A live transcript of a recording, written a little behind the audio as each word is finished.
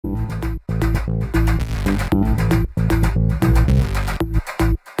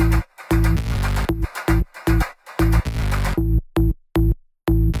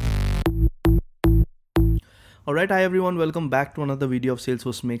Alright, hi everyone, welcome back to another video of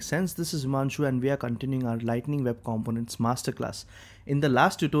Salesforce Makes Sense. This is Himanshu and we are continuing our Lightning Web Components masterclass. In the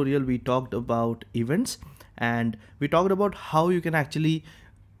last tutorial, we talked about events and we talked about how you can actually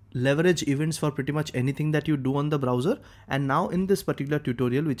leverage events for pretty much anything that you do on the browser. And now in this particular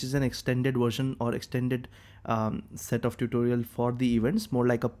tutorial, which is an extended version or extended set of tutorial for the events, more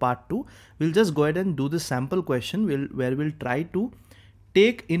like a part 2, we'll just go ahead and do this sample question where we'll try to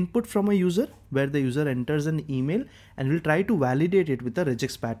take input from a user where the user enters an email and we'll try to validate it with a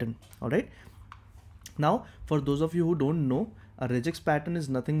regex pattern. All right. Now, for those of you who don't know, a regex pattern is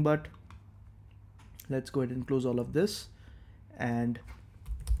nothing but, let's go ahead and close all of this. And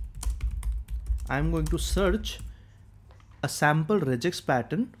I'm going to search a sample regex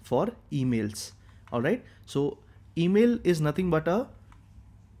pattern for emails. All right. So email is nothing but a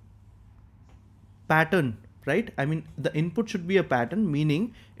pattern, right? I mean, the input should be a pattern,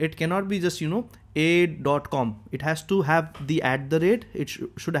 meaning it cannot be just, a.com. It has to have the @, it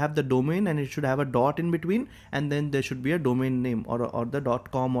should have the domain and it should have a dot in between, and then there should be a domain name or the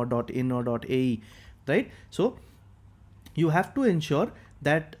 .com or .in or .ae, right? So you have to ensure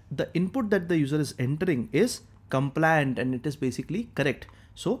that the input that the user is entering is compliant and it is basically correct.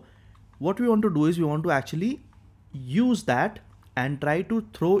 So what we want to do is we want to actually use that and try to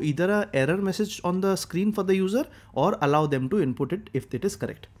throw either an error message on the screen for the user or allow them to input it if it is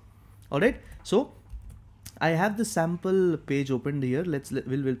correct. All right. So I have the sample page opened here.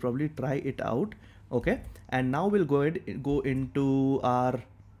 We'll probably try it out. Okay. And now we'll go into our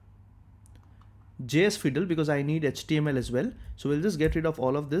JS fiddle because I need HTML as well. So we'll just get rid of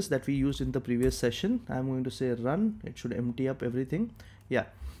all of this that we used in the previous session. I'm going to say run. It should empty up everything. Yeah.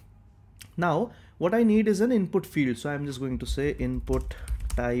 Now what I need is an input field. So I'm just going to say input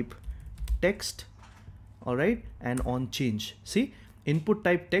type text. All right. And on change. See, input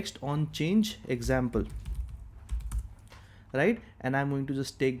type text on change example. Right. And I'm going to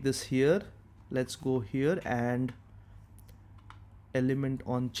just take this here. Let's go here and element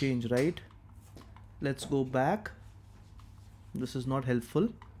on change, right? Let's go back. This is not helpful.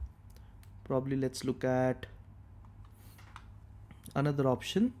 Probably let's look at another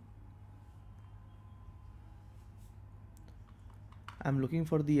option. I'm looking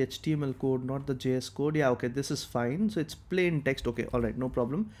for the HTML code, not the JS code. Yeah, okay, this is fine. So it's plain text. Okay, all right, no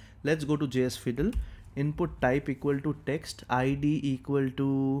problem. Let's go to JS fiddle. Input type equal to text, ID equal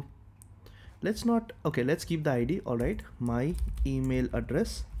to, let's keep the ID. All right, my email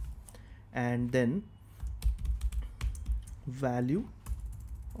address, and then value,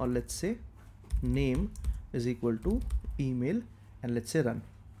 or let's say name is equal to email, and let's say run.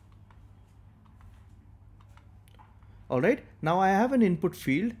 All right, now I have an input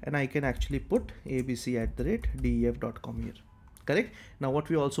field and I can actually put abc@def.com here. Correct. Now what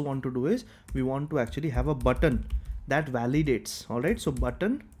we also want to do is we want to actually have a button that validates. All right, so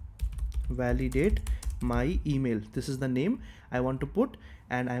button validate my email. This is the name I want to put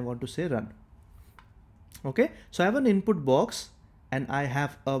and I want to say run. Okay, so I have an input box and I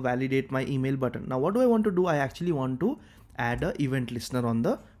have a validate my email button. Now what do I want to do? I actually want to add a event listener on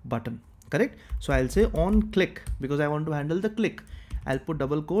the button. Correct. So I'll say on click because I want to handle the click. I'll put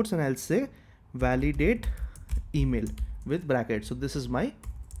double quotes and I'll say validate email with brackets. So this is my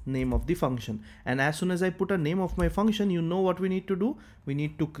name of the function. And as soon as I put a name of my function, you know what we need to do? We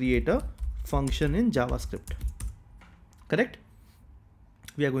need to create a function in JavaScript. Correct.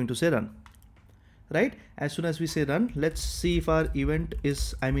 We are going to say run. Right. As soon as we say run, let's see if our event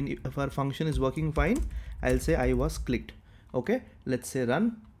is, if our function is working fine. I'll say I was clicked. Okay. Let's say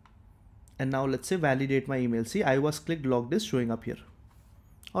run. And now let's say validate my email. See, I was clicked logged is showing up here.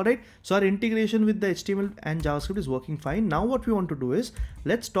 All right. So our integration with the HTML and JavaScript is working fine. Now what we want to do is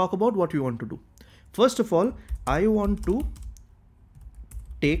let's talk about what we want to do. First of all, I want to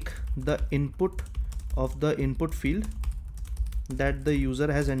take the input of the input field that the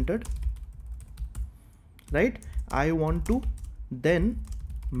user has entered. Right. I want to then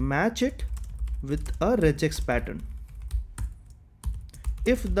match it with a regex pattern.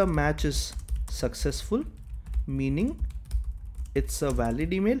 If the match is successful, meaning it's a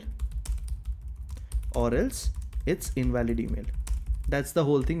valid email, or else it's invalid email. That's the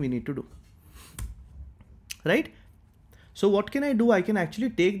whole thing we need to do. Right? So what can I do? I can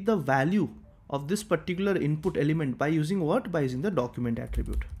actually take the value of this particular input element by using what? By using the document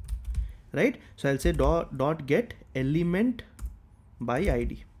attribute. Right? So I'll say dot get element by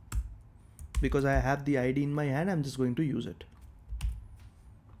ID. Because I have the ID in my hand, I'm just going to use it.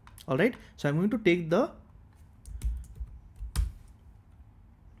 All right. So I'm going to take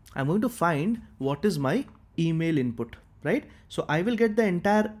I'm going to find what is my email input, right? So I will get the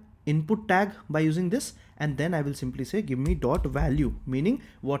entire input tag by using this, and then I will simply say give me dot value, meaning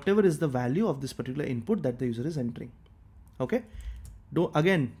whatever is the value of this particular input that the user is entering. Okay, don't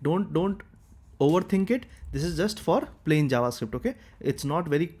overthink it. This is just for plain JavaScript. Okay, it's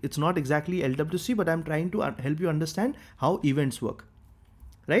not exactly LWC, but I'm trying to help you understand how events work,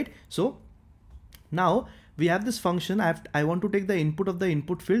 right? So now we have this function. I want to take the input of the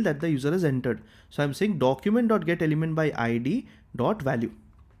input field that the user has entered. So I'm saying document.getElement by ID dot value.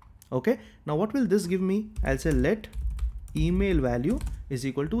 Okay, now what will this give me? I'll say let email value is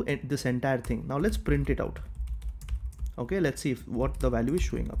equal to this entire thing. Now let's print it out. Okay, let's see what the value is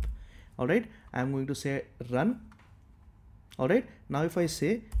showing up. All right, I'm going to say run. All right, now if I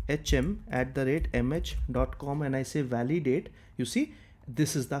say hm@mh.com and I say validate, you see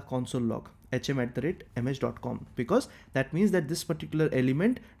this is the console log, hm@mh.com, because that means that this particular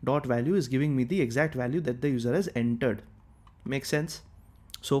element dot value is giving me the exact value that the user has entered. Makes sense?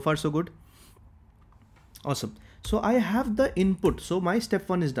 So far so good. Awesome. So I have the input. So my step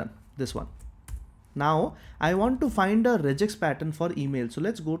 1 is done, this one. Now I want to find a regex pattern for email. So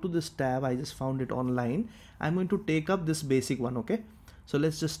let's go to this tab. I just found it online. I'm going to take up this basic one. Okay, so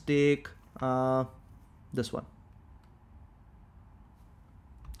let's just take this one.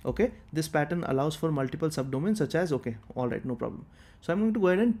 Okay, this pattern allows for multiple subdomains such as, okay, all right, no problem. So I'm going to go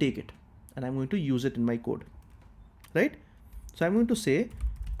ahead and take it and I'm going to use it in my code, right? So I'm going to say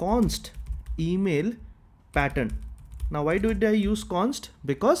const email pattern. Now why did I use const?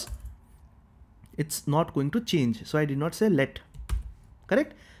 Because it's not going to change. So I did not say let,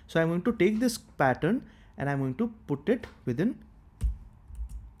 correct? So I'm going to take this pattern and I'm going to put it within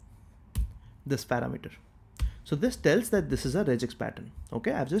this parameter. So this tells that this is a regex pattern.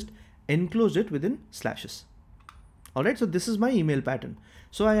 Okay, I've just enclosed it within slashes. All right, so this is my email pattern.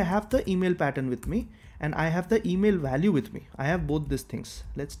 So I have the email pattern with me and I have the email value with me. I have both these things.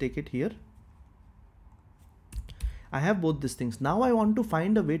 Let's take it here. I have both these things. Now I want to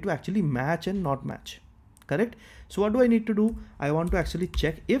find a way to actually match and not match, correct? So what do I need to do? I want to actually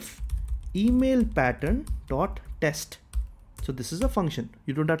check if email pattern dot test. So this is a function.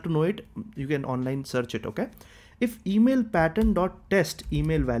 You don't have to know it. You can online search it. Okay. If email pattern dot test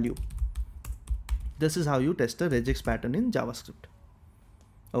email value, this is how you test a regex pattern in JavaScript.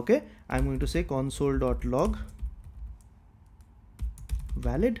 Okay. I'm going to say console.log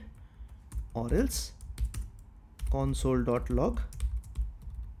valid or else console.log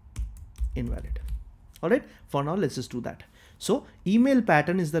invalid. All right. For now, let's just do that. So email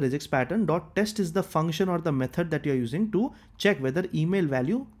pattern is the regex pattern. Dot test is the function or the method that you're using to check whether email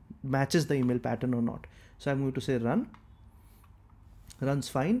value matches the email pattern or not. So I'm going to say run. Runs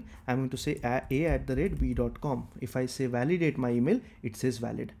fine. I'm going to say a@b.com. If I say validate my email, it says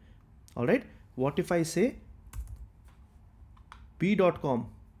valid. All right. What if I say b.com?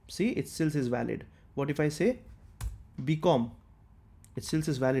 See, it still says valid. What if I say bcom? It still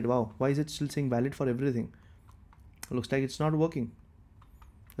says valid. Wow. Why is it still saying valid for everything? Looks like it's not working,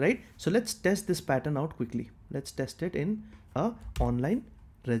 right? So let's test this pattern out quickly. Let's test it in a online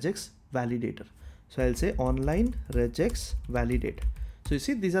regex validator. So I'll say online regex validate. So you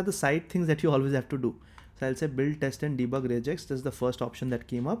see, these are the side things that you always have to do. So I'll say build, test and debug regex. This is the first option that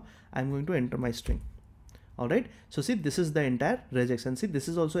came up. I'm going to enter my string. All right. So see, this is the entire regex, and see, this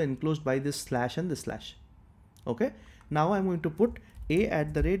is also enclosed by this slash and this slash. Okay. Now I'm going to put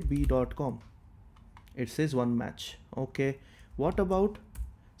a@b.com. It says one match. Okay. What about,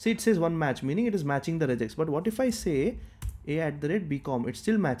 see, it says one match, meaning it is matching the regex. But what if I say a@bcom? It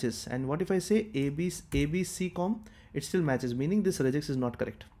still matches. And what if I say abccom? It still matches, meaning this regex is not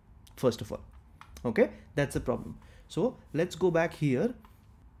correct, first of all. Okay, that's the problem. So let's go back here.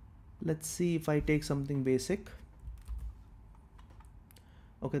 Let's see if I take something basic.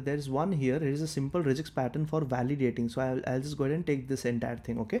 Okay, there is one here. It is a simple regex pattern for validating. So I'll just go ahead and take this entire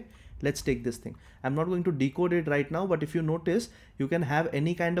thing. Okay, let's take this thing. I'm not going to decode it right now, but if you notice, you can have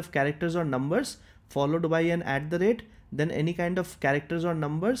any kind of characters or numbers followed by an @, then any kind of characters or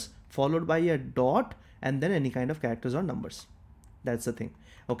numbers followed by a dot, and then any kind of characters or numbers. That's the thing.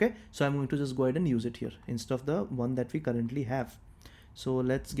 Okay, so I'm going to just go ahead and use it here instead of the one that we currently have. So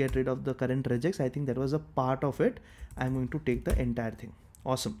let's get rid of the current regex. I think that was a part of it. I'm going to take the entire thing.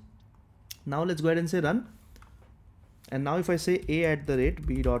 Awesome. Now let's go ahead and say run. And now if I say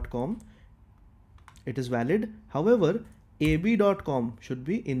a@b.com, it is valid. However, ab.com should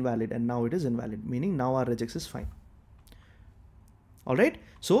be invalid, and now it is invalid, meaning now our regex is fine. All right.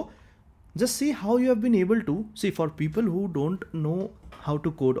 So just see how you have been able to see, for people who don't know how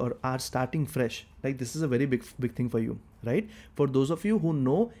to code or are starting fresh, like this is a very big thing for you, right? For those of you who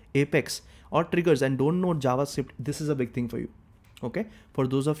know Apex or triggers and don't know JavaScript, this is a big thing for you. Okay, for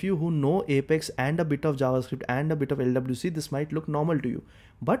those of you who know Apex and a bit of JavaScript and a bit of LWC, this might look normal to you,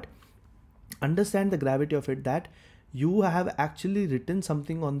 but understand the gravity of it, that you have actually written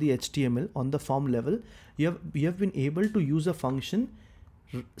something on the HTML on the form level. You have been able to use a function,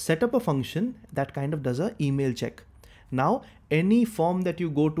 set up a function that kind of does a email check. Now any form that you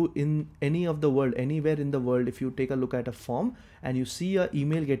go to in any of the world, anywhere in the world, if you take a look at a form and you see a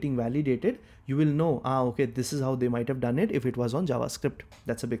email getting validated, you will know, okay, this is how they might have done it if it was on JavaScript.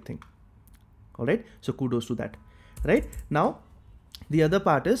 That's a big thing. All right, so kudos to that. Right now, the other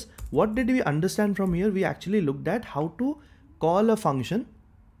part is, what did we understand from here? We actually looked at how to call a function,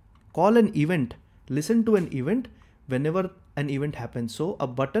 call an event, listen to an event whenever an event happens. So a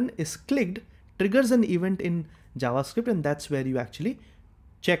button is clicked, triggers an event in JavaScript, and that's where you actually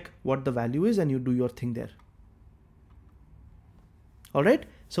check what the value is and you do your thing there. All right,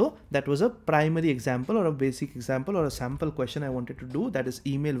 so that was a primary example or a basic example or a sample question I wanted to do, that is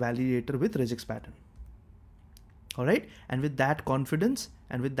email validator with regex pattern. All right, and with that confidence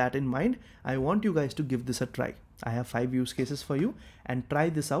and with that in mind, I want you guys to give this a try. I have 5 use cases for you, and try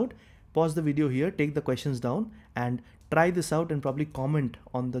this out. Pause the video here, take the questions down and try this out, and probably comment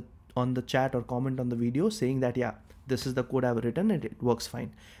on the chat or comment on the video saying that, yeah, this is the code I've written and it works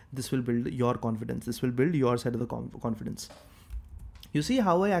fine. This will build your confidence. This will build your side of the confidence. You see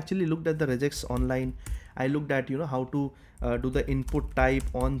how I actually looked at the regex online. I looked at, how to do the input type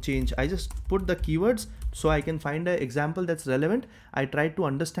on change. I just put the keywords so I can find an example that's relevant. I tried to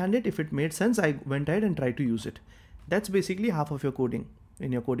understand it. If it made sense, I went ahead and tried to use it. That's basically half of your coding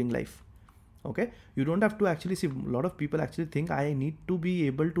in your coding life. Okay, you don't have to actually see. A lot of people actually think I need to be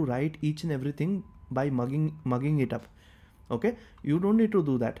able to write each and everything by mugging it up. Okay, you don't need to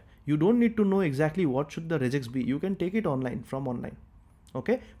do that. You don't need to know exactly what should the regex be. You can take it online from online.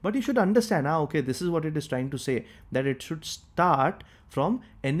 Okay, but you should understand, okay, this is what it is trying to say, that it should start from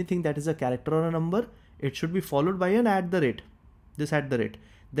anything that is a character or a number. It should be followed by an this @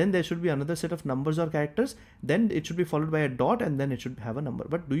 then there should be another set of numbers or characters, then it should be followed by a dot, and then it should have a number.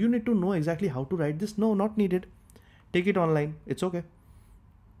 But do you need to know exactly how to write this? No, not needed. Take it online, it's okay.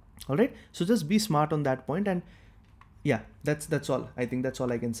 All right, so just be smart on that point, and yeah, that's all. I think that's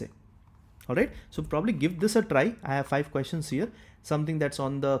all I can say. All right, so probably give this a try. I have 5 questions here, something that's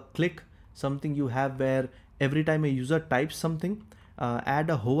on the click, something you have where every time a user types something, add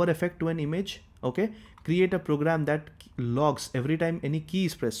a hover effect to an image. Okay, create a program that logs every time any key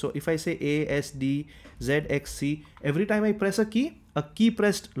is pressed. So if I say A, S, D, Z, X, C, every time I press a key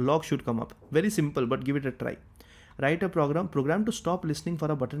pressed log should come up. Very simple, but give it a try. Write a program to stop listening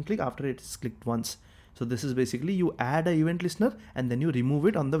for a button click after it's clicked once. So this is basically, you add an event listener and then you remove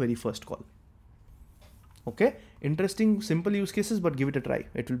it on the very first call. Okay, interesting, simple use cases, but give it a try.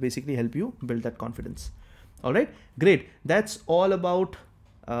 It will basically help you build that confidence. All right, great. That's all about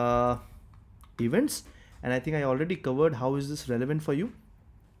events. And I think I already covered how is this relevant for you.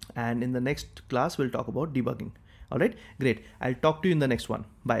 And in the next class, we'll talk about debugging. All right, great. I'll talk to you in the next one.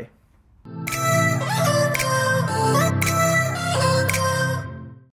 Bye.